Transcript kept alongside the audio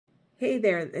Hey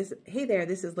there,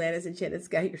 this is Lana's Enchanted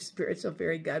Sky, your spiritual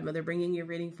fairy godmother, bringing you a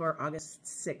reading for August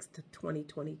 6th,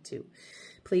 2022.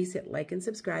 Please hit like and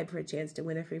subscribe for a chance to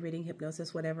win a free reading,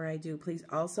 hypnosis, whatever I do. Please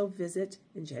also visit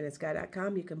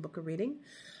enchantedskye.com. You can book a reading.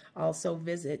 Also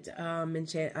visit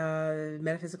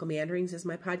Metaphysical Meanderings is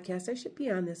my podcast. I should be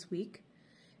on this week.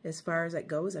 As far as it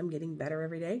goes, I'm getting better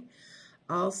every day.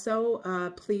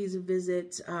 Also, please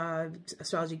visit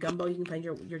Astrology Gumbo. You can find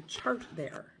your chart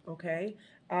there, okay?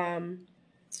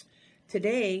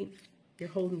 Today, you're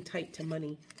holding tight to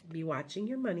money. Be watching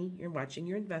your money. You're watching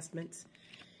your investments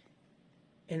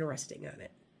and resting on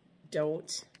it.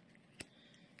 Don't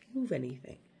move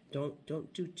anything. Don't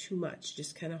do too much.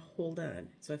 Just kind of hold on.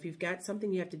 So if you've got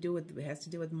something you have to do with, it has to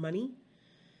do with money,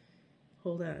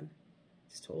 hold on.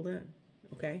 Just hold on,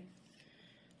 okay?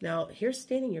 Now, here's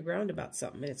standing your ground about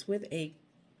something, and it's with a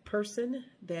person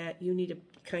that you need to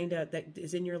that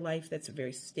is in your life that's a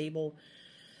very stable,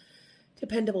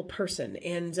 dependable person.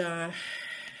 And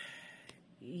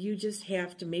you just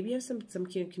have to, maybe have some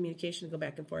communication to go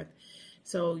back and forth.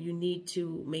 So you need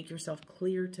to make yourself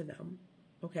clear to them,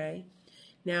 okay?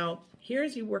 Now,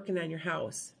 here's you working on your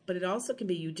house, but it also can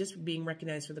be you just being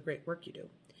recognized for the great work you do.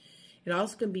 It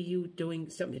also can be you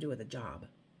doing something to do with a job,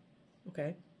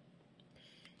 okay?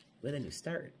 With a new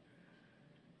start.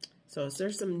 So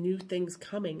there's some new things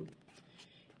coming,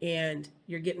 and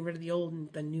you're getting rid of the old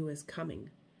and the new is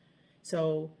coming.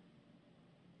 So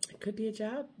it could be a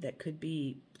job, that could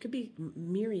be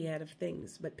myriad of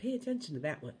things, but pay attention to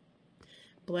that one.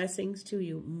 Blessings to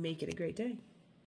you. Make it a great day.